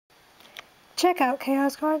Check out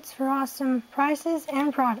Chaos Cards for awesome prices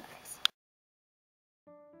and products.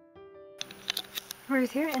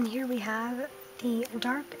 Ruth here, and here we have the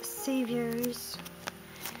Dark Saviors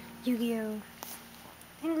Yu-Gi-Oh!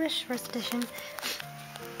 English First Edition.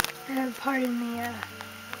 Pardon the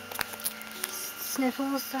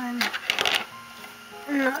sniffles, I'm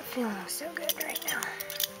not feeling so good right now.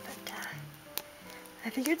 But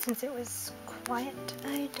I figured since it was quiet,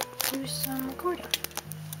 I'd do some recording.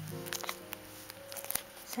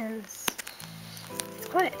 Since it's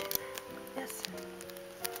quiet. Yes.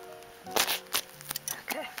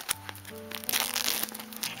 Okay.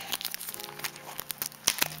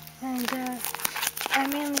 And I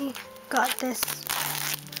mainly got this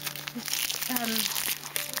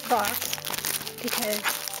box because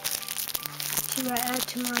to add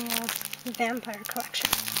to my vampire collection.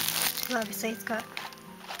 So obviously it's got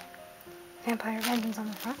Vampire Vengeance on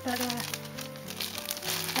the front, but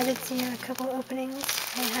I did see a couple openings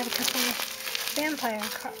and had a couple of vampire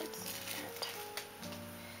cards.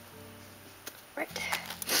 Right.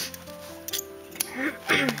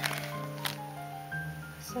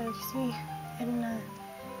 So you see, and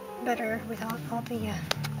better without all the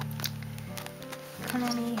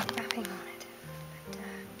Konami wrapping on it. But,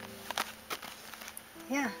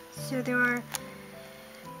 yeah, so there are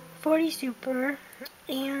 40 super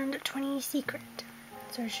and 20 secret,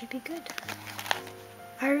 so it should be good.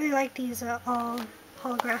 I really like these all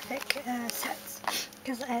holographic sets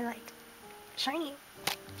because I like shiny,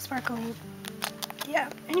 sparkly. Yeah,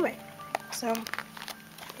 anyway, so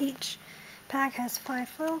each pack has 5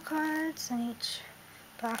 foil cards and each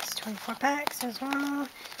box 24 packs as normal,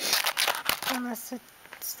 unless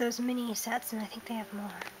it's those mini sets, and I think they have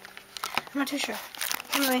more. I'm not too sure.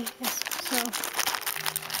 Anyway, yes, so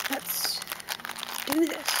let's do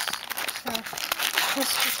this. So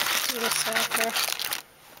let's just do this first.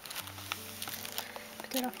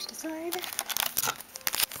 Put it off to the side.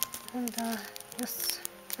 And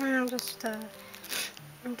I'll just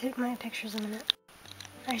take my pictures in a minute.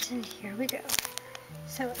 Right, and here we go.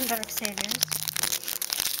 So, Dark Saviors.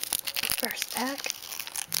 First pack.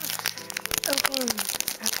 Open.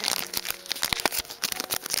 Okay.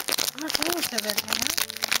 I'm not feeling so good right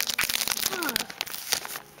now.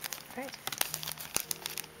 Right.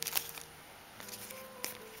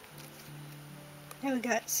 Here we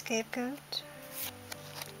got Scapegoat.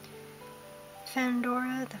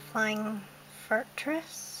 Fandora, the Flying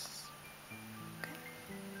Fortress. Okay.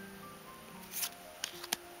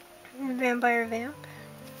 Vampire Vamp.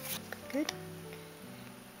 Good.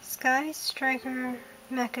 Sky Striker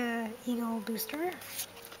Mecha Eagle Booster.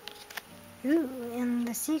 Ooh, and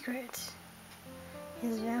the secret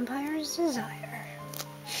is Vampire's Desire.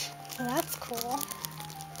 Well, that's cool.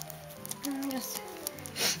 Let me just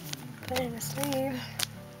put it in a sleeve.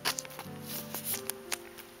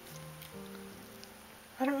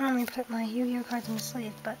 I don't normally put my Yu-Gi-Oh cards in the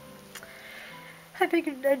sleeve, but I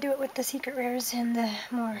figured I'd do it with the secret rares and the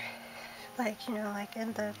more, like, you know, like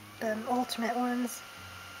in the ultimate ones.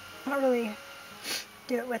 I don't really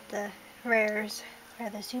do it with the rares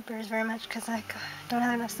or the supers very much because I don't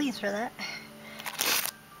have enough sleeves for that.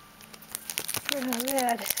 Oh,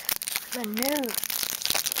 red. The nose.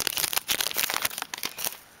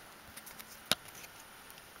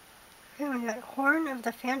 Okay, we got Horn of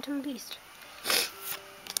the Phantom Beast.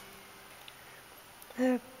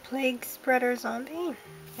 The Plague Spreader Zombie.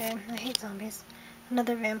 Yeah, I hate zombies.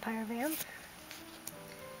 Another Vampire Vamp.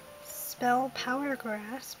 Spell Power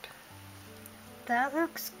Grasp. That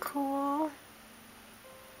looks cool.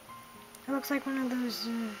 It looks like one of those,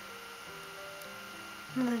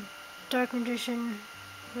 one of the Dark Magician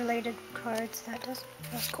related cards.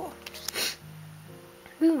 That's cool.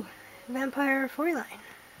 Ooh, Vampire Foreline.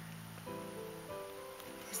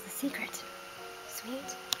 Is the secret.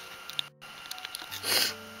 Sweet.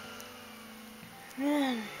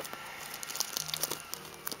 Man.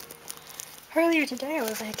 Earlier today I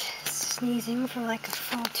was like sneezing for like a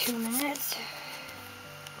full 2 minutes.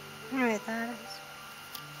 Anyway, that is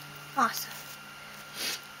awesome.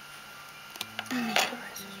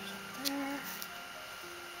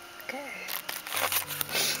 Okay.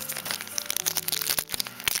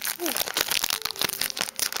 Ooh.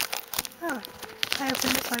 Oh, I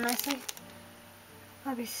opened this one nicely.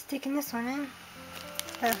 I'll be sticking this one in.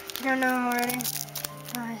 Oh, if you don't know already,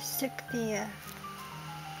 I stick the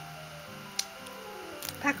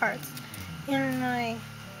pack cards in my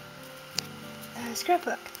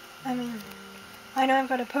scrapbook. I mean, I know I've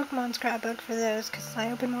got a Pokemon scrapbook for those because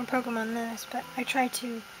I open more Pokemon than this, but I try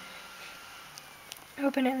to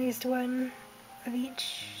open at least one of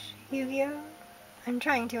each Yu-Gi-Oh! I'm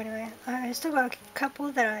trying to anyway. I still got a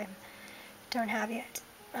couple that I'm don't have yet.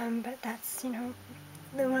 But that's, you know,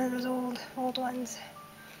 one of those old ones.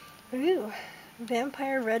 Ooh,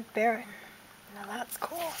 Vampire Red Baron. Now that's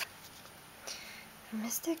cool.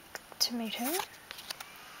 Mystic Tomato.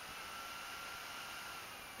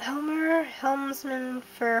 Helmer Helmsman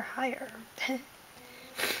for Hire.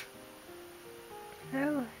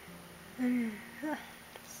 Oh.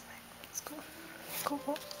 That's cool.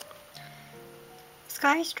 Cool.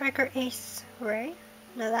 Sky Striker Ace Ray.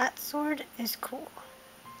 Now that sword is cool.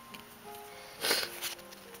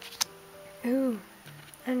 Ooh.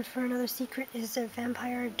 And for another secret is a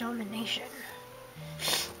Vampire Domination.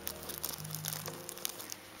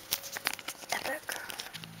 Epic.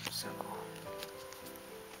 So cool.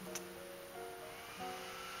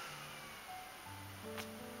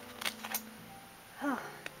 Oh.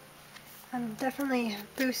 I'm definitely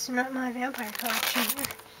boosting up my vampire collection here.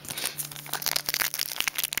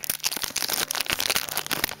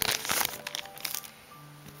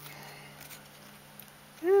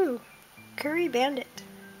 Ooh, Curry Bandit.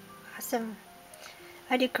 Awesome.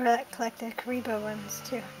 I do collect the Karibo ones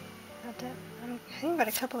too. I'm thinking about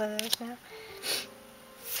a couple of those now.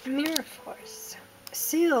 Mirror Force.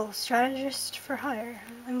 Seal, Strategist for Hire.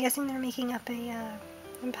 I'm guessing they're making up a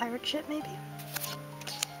pirate ship maybe?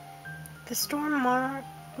 The Storm Monarch.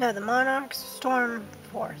 No, the Monarch's Storm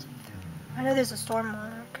Force. I know there's a Storm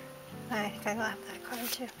Monarch. I think I got that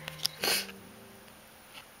card too.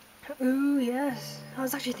 Ooh, yes. I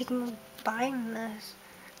was actually thinking of buying this,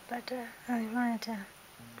 but I wanted to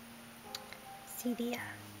see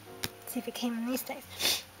see if it came in these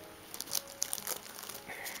things.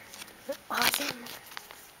 Awesome.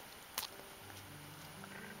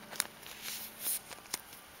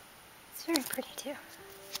 It's very pretty too.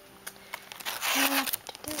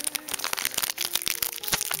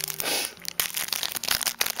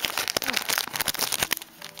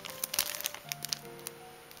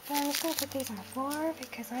 I'm just going to put these on the floor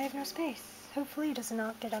because I have no space. Hopefully it does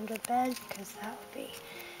not get under the bed because that would be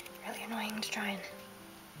really annoying to try and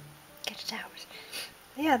get it out.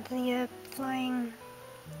 But yeah, the flying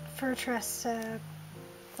fortress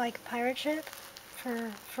like pirate ship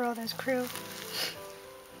for all those crew.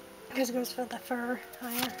 Because it goes for the fur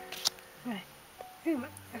hire. Right. Ooh,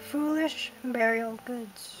 Foolish Burial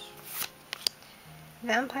Goods.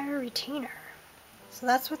 Vampire Retainer. So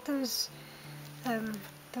that's what those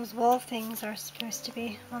wall things are supposed to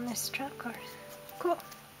be on this trap card. Cool.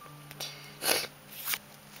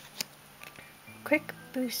 Quick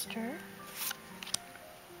Booster.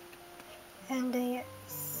 And a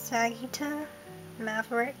Sagita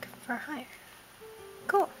Maverick for Hire.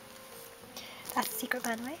 Cool. That's a secret,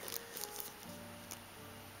 by the way.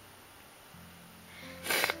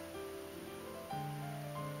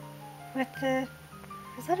 With the...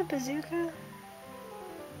 Is that a bazooka?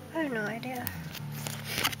 I have no idea.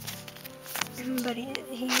 But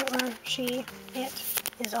he or she, it,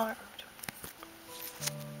 is armed.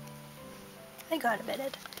 I got a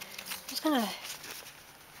bitted. I'm just gonna...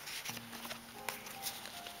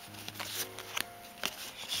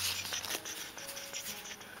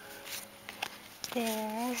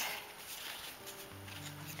 There.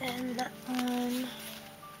 And that one...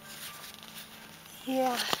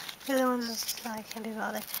 Yeah, the other one's just, I can't be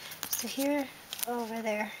bothered. So here, over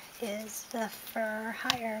there, is the for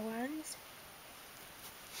hire ones.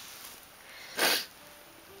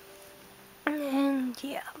 And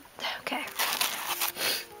yeah, okay.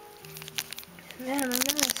 And then I'm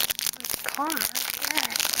gonna calm right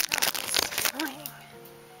there. Oh, it's annoying.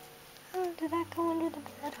 Oh, did that go under the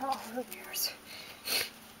bed? Oh, who cares?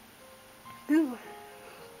 Ooh,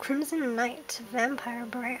 Crimson Knight Vampire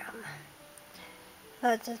Bram.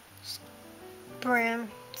 That's a Bram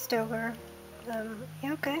Stoker.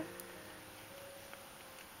 Yeah, okay.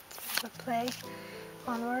 A play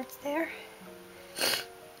on words there.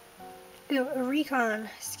 Ooh, a Recon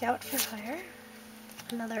Scout for Hire.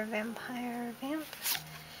 Another Vampire Vamp.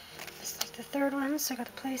 It's like the third one, so I got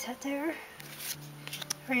the play set there.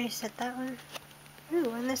 Already set that one.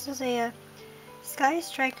 Ooh, and this is a Sky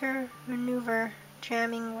Striker Maneuver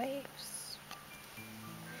Jamming Waves.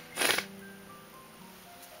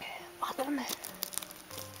 Awesome.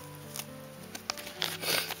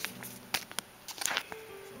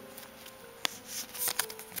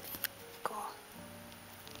 Cool.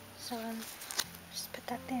 So just put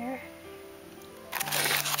that there.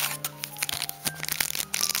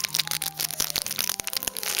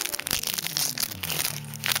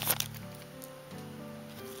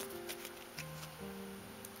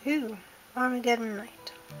 Ooh, Armageddon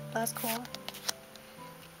Knight. That's cool.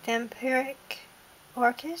 Vampiric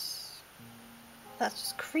Orcus. That's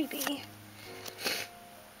just creepy.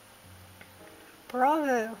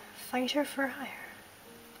 Bravo, fighter for hire.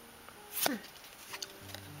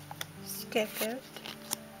 Scapegoat.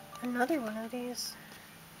 Another one of these.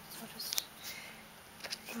 So I'll just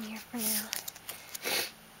put it in here for now.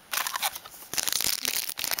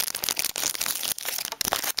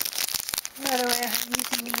 By the way, I'm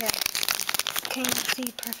using the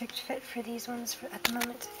KNC Perfect Fit for these ones at the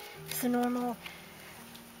moment. It's the normal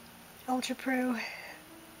Ultra Pro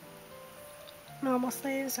normal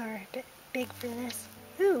sleeves are a bit big for this.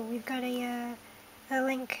 Ooh, we've got a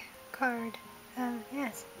Link card.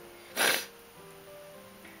 Yes.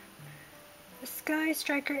 The Sky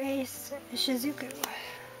Striker Ace Shizuku.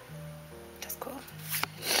 That's cool.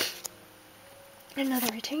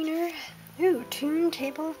 Another retainer. Ooh, Toon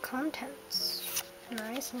Table of Contents.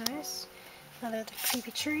 Nice, nice. Another the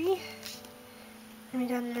Creepy Tree. And we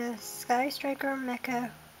got a Sky Striker Mecha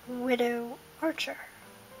Widow Archer.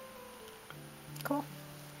 Cool.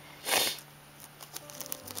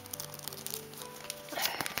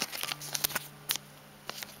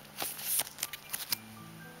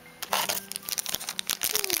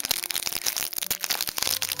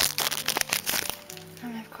 I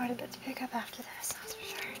have quite a bit to pick up after this, that's for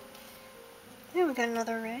sure. Then we got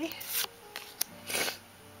another Ray.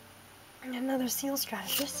 And another Seal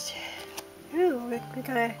Strategist. Ooh, we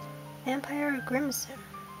got a Vampire Grimson.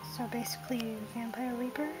 So basically, Vampire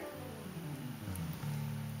Reaper.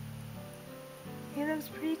 He looks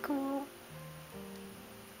pretty cool.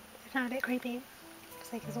 It's not a bit creepy.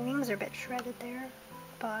 It's like his wings are a bit shredded there at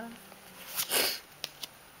the bottom.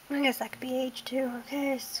 I guess that could be age too.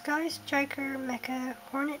 Okay, Sky Striker Mecha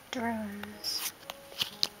Hornet Drones.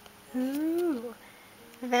 Ooh,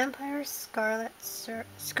 Vampire Scarlet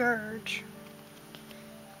Scourge.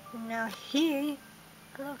 Now he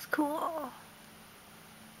looks cool.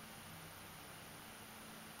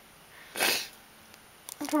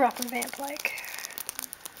 Proper vamp-like.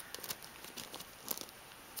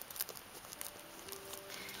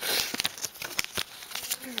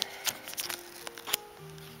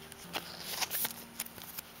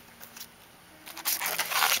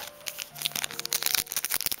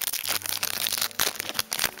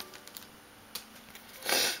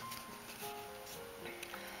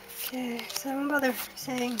 Okay, so I won't bother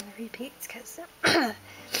saying the repeats because,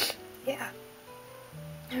 yeah.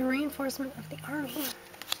 A reinforcement of the army.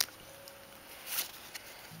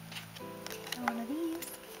 One of these.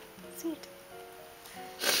 Sweet.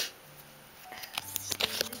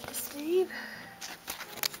 The sleeve.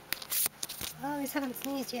 Well, these haven't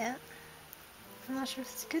sneezed yet. I'm not sure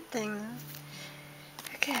if it's a good thing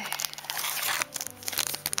though. Okay.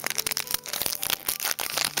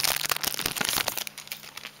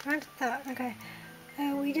 I thought, okay.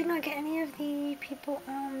 We did not get any of the people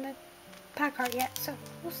on the pack art yet, so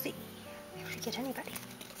we'll see if we get anybody.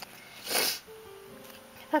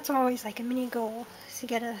 That's always like a mini goal, is to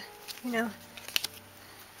get a, you know,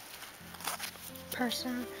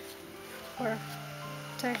 person or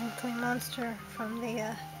technically monster from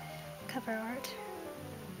the cover art.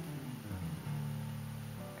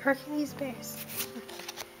 Hercules Base.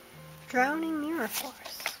 Drowning Mirror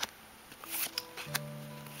Force.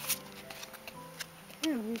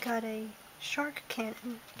 Ooh, we got a Shark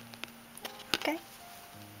Cannon. Okay.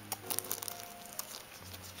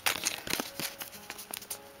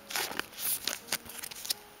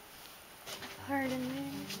 Pardon me.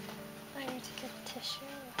 I need to get a tissue.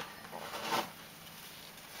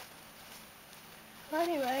 Well,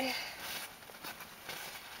 anyway.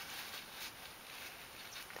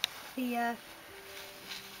 The,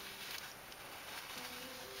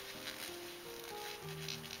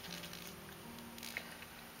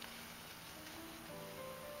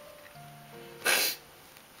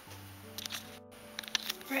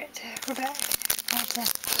 right, we're back. I have to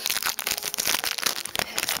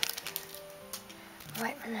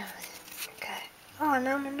wipe my nose. Okay. Oh,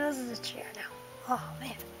 now my nose is itchy now. Oh,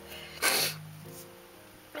 man.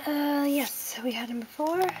 Yes, we had him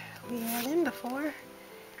before. We had him before.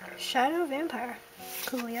 Shadow Vampire.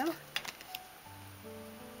 Coolio.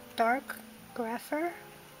 Dark Grapher.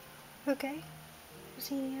 Okay. Is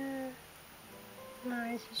he, no,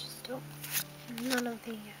 he's just still none of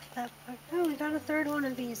the, that part. Oh, we got a third one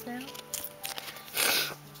of these now.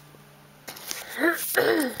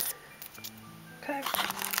 Okay.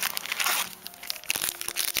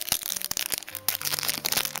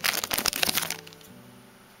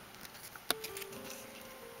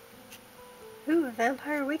 Ooh, a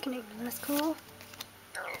Vampire Awakening. That's cool.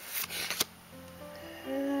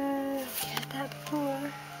 We had that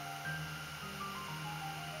before.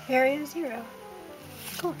 Area Zero.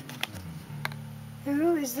 Cool.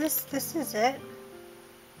 Ooh, is this? This is it.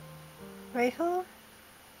 Rifle?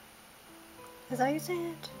 Is that how you say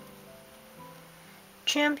it?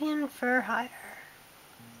 Champion for hire.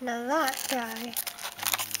 Now that guy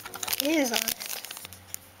is on it.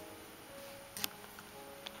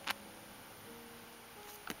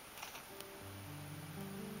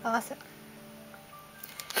 Awesome.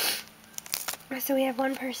 So we have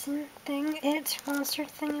one person thing, it monster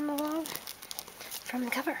thingamabog from the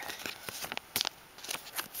cover.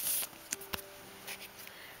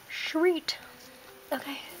 Sweet.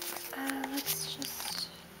 Okay, let's just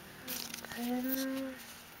put him,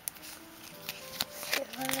 get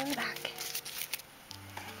one on the back.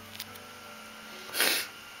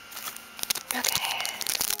 Okay.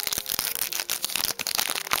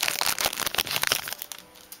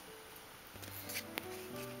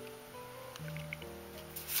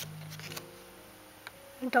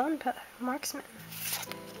 Dawnpa, Marksman.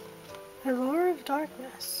 Allure of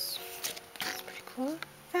Darkness. That's pretty cool.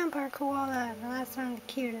 Vampire Koala. Now that's one of the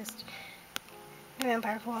cutest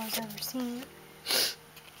vampire koalas I've ever seen.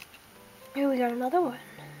 Here we got another one.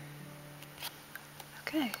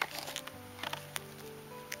 Okay.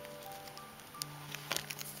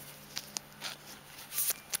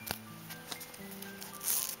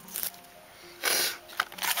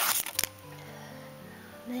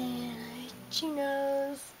 Man, itchy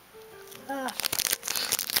nose. Ah.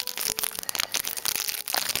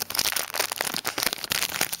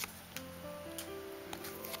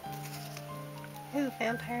 Ooh,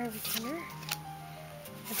 Vampire Retainer.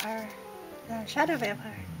 Vampire. Shadow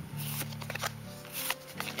Vampire.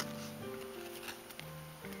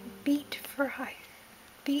 Beat for hire.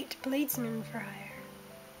 Beat Bladesman for hire.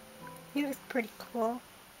 He looks pretty cool.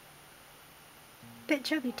 Bit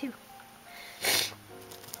chubby too.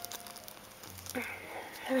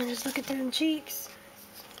 I mean, just look at them cheeks.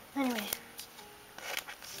 Anyway.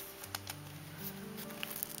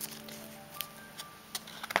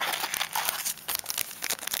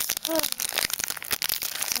 Oh.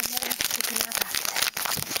 I'm gonna have to take a nap after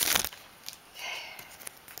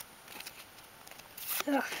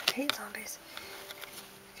that. Ugh, I hate zombies.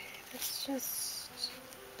 Okay, let's just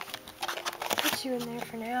put you in there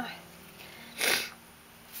for now.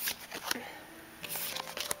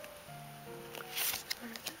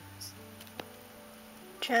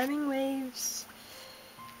 Jamming Waves.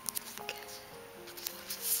 Okay.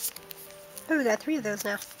 Oh, we got 3 of those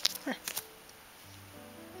now. Huh.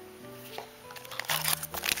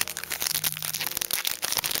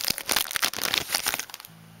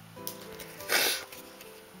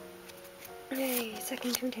 Yay,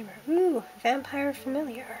 second Tomb Tamer. Ooh, Vampire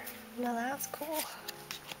Familiar. Now that's cool.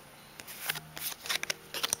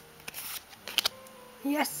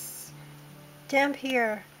 Yes!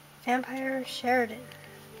 Dampier. Vampire Sheridan.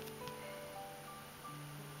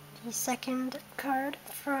 The second card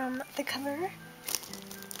from the cover.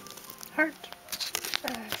 Heart.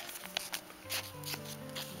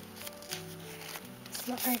 It's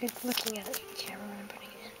not very good looking at the camera when I'm putting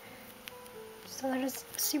it in. So that is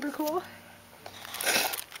super cool.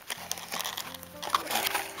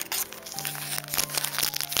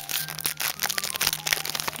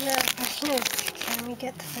 Now the question is, can we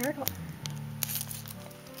get the third one?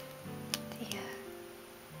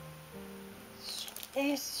 The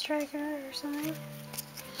Ace Striker or something?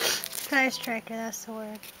 Sky Striker, that's the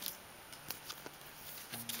word.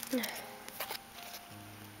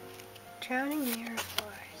 Drowning Mirror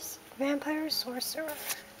Force. Vampire Sorcerer.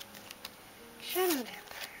 Shadow Vampire.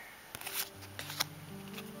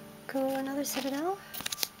 Cool, another Citadel.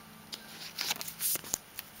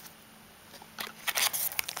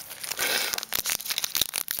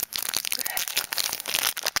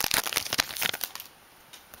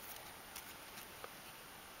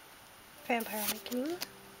 Vampire Awakening.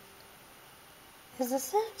 Is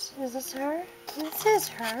this it? Is this her? This is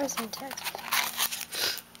her, isn't it?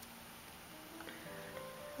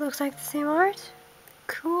 Looks like the same art.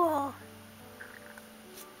 Cool.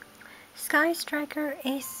 Sky Striker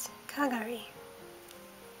Ace Kagari.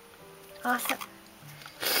 Awesome.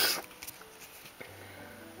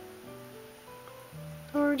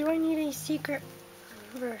 Or do I need a secret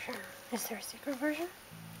version? Is there a secret version?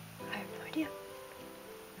 I have no idea.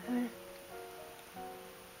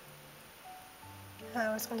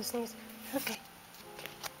 I was going to sneeze. Okay.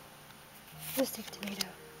 Mystic Tomato.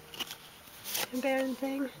 A Baron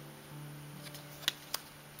thing.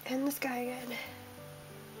 And this guy again.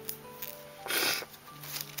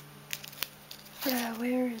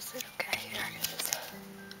 Where is it? Okay, here it is.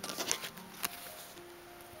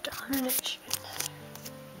 Domination.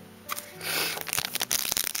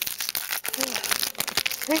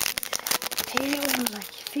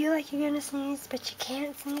 Feel like you're gonna sneeze, but you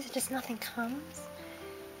can't sneeze, just nothing comes.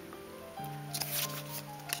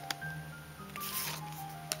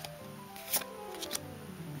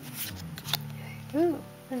 Ooh,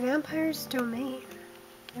 the vampire's domain.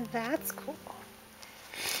 That's cool.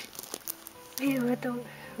 You know, with the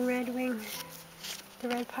red wing, the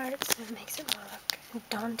red parts, it makes it more look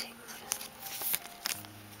daunting.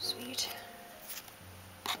 Sweet.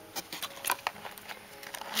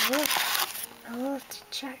 I'll have to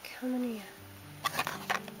check how many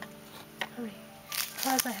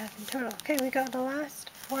claws I have in total. Okay, we got the last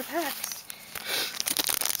 4 packs.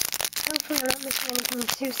 Hopefully I'm not missing anything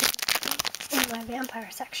too significant in my vampire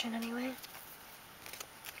section anyway.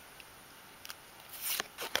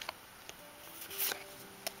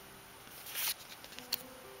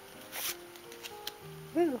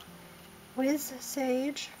 Ooh, Wiz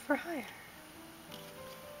Sage for hire.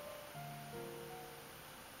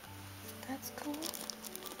 That's cool.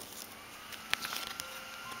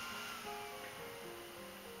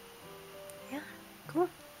 Yeah, cool.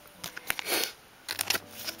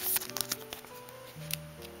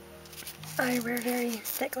 I wear very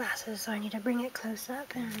thick glasses, so I need to bring it close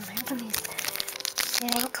up, and I open these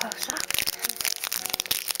getting close up.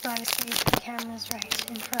 So obviously the camera's right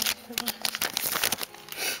in front of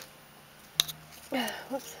me.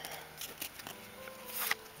 Whoops.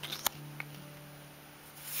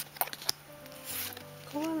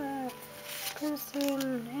 Koala person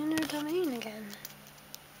in her domain again.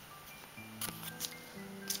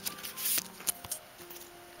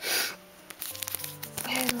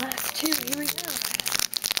 And last 2, here we go.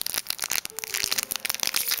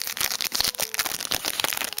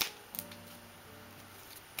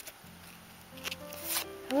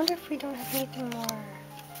 I wonder if we don't have anything more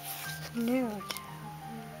new.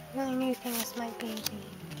 The only new things might be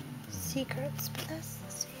the secrets, but that's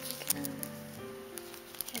the same again.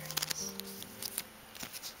 Here it is.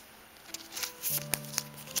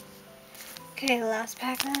 Okay, last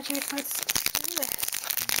pack magic, let's do this.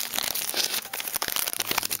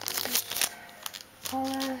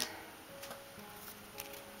 I'll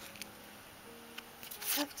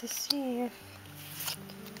have to see if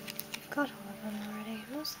we've got all of them already.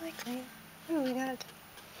 Most likely. Oh, we got...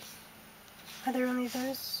 Are there only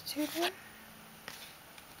those 2 there?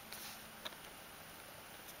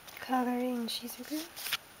 Kagari and Shizuku.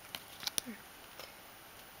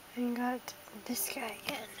 And we got this guy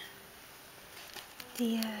again.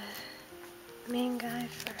 The main guy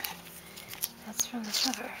for... That's from the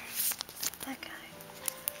cover. That guy.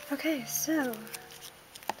 Okay, so...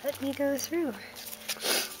 Let me go through.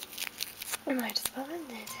 I might as well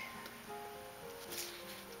end it.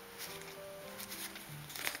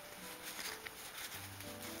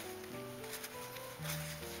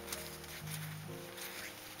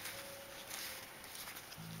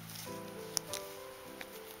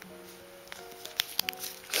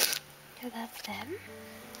 So that's them.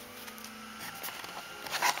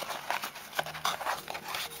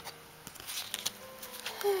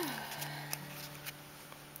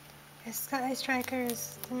 The Sky Striker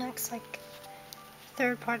is the next, like,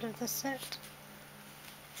 3rd part of the set.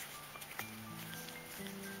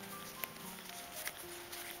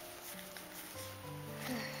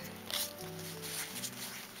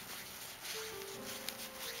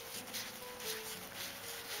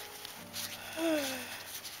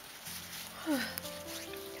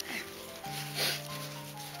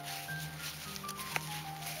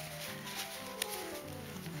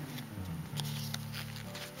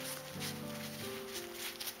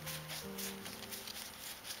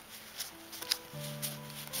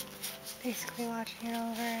 Basically watching it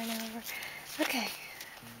over and over. Okay.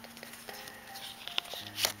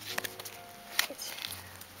 Right.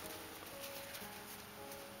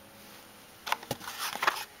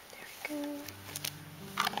 There we go.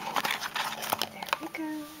 There we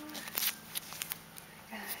go.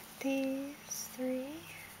 I got these 3.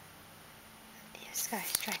 The Sky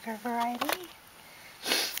Striker variety.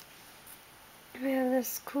 We have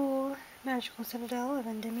this cool Magical Citadel of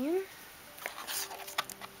Endymion.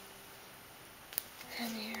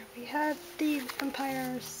 And here we have the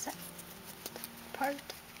Vampire set part.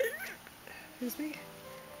 Excuse me.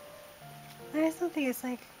 I still think it's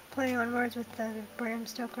like playing on words with the Bram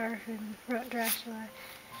Stoker who wrote Dracula.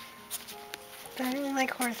 But I don't like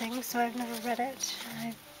horror things, so I've never read it.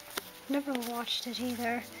 I've never watched it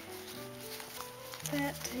either.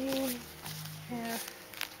 But yeah,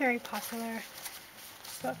 very popular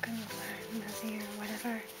book and movie or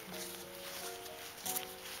whatever.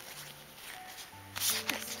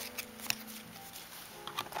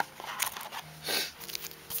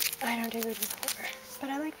 I don't do good with horror, but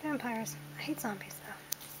I like vampires. I hate zombies though.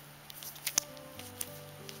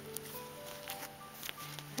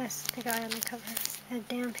 That's the guy on the cover. A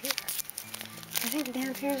Dhampir. I think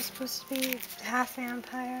Dhampir is supposed to be half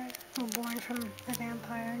vampire, or born from a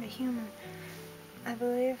vampire and a human, I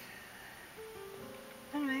believe.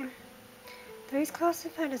 Anyway, though he's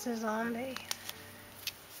classified as a zombie.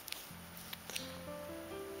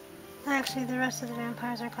 Actually, the rest of the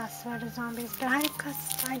vampires are classified as zombies, but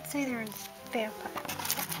I'd say they're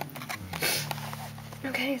vampires.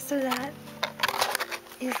 Okay, so that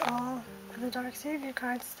is all of the Dark Savior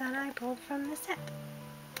cards that I pulled from the set.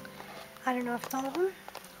 I don't know if it's all of them.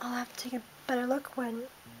 I'll have to take a better look when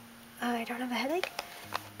I don't have a headache.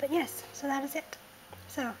 But yes, so that is it.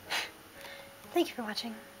 So, thank you for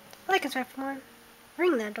watching. Like and subscribe for more.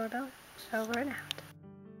 Ring that doorbell. Over and out.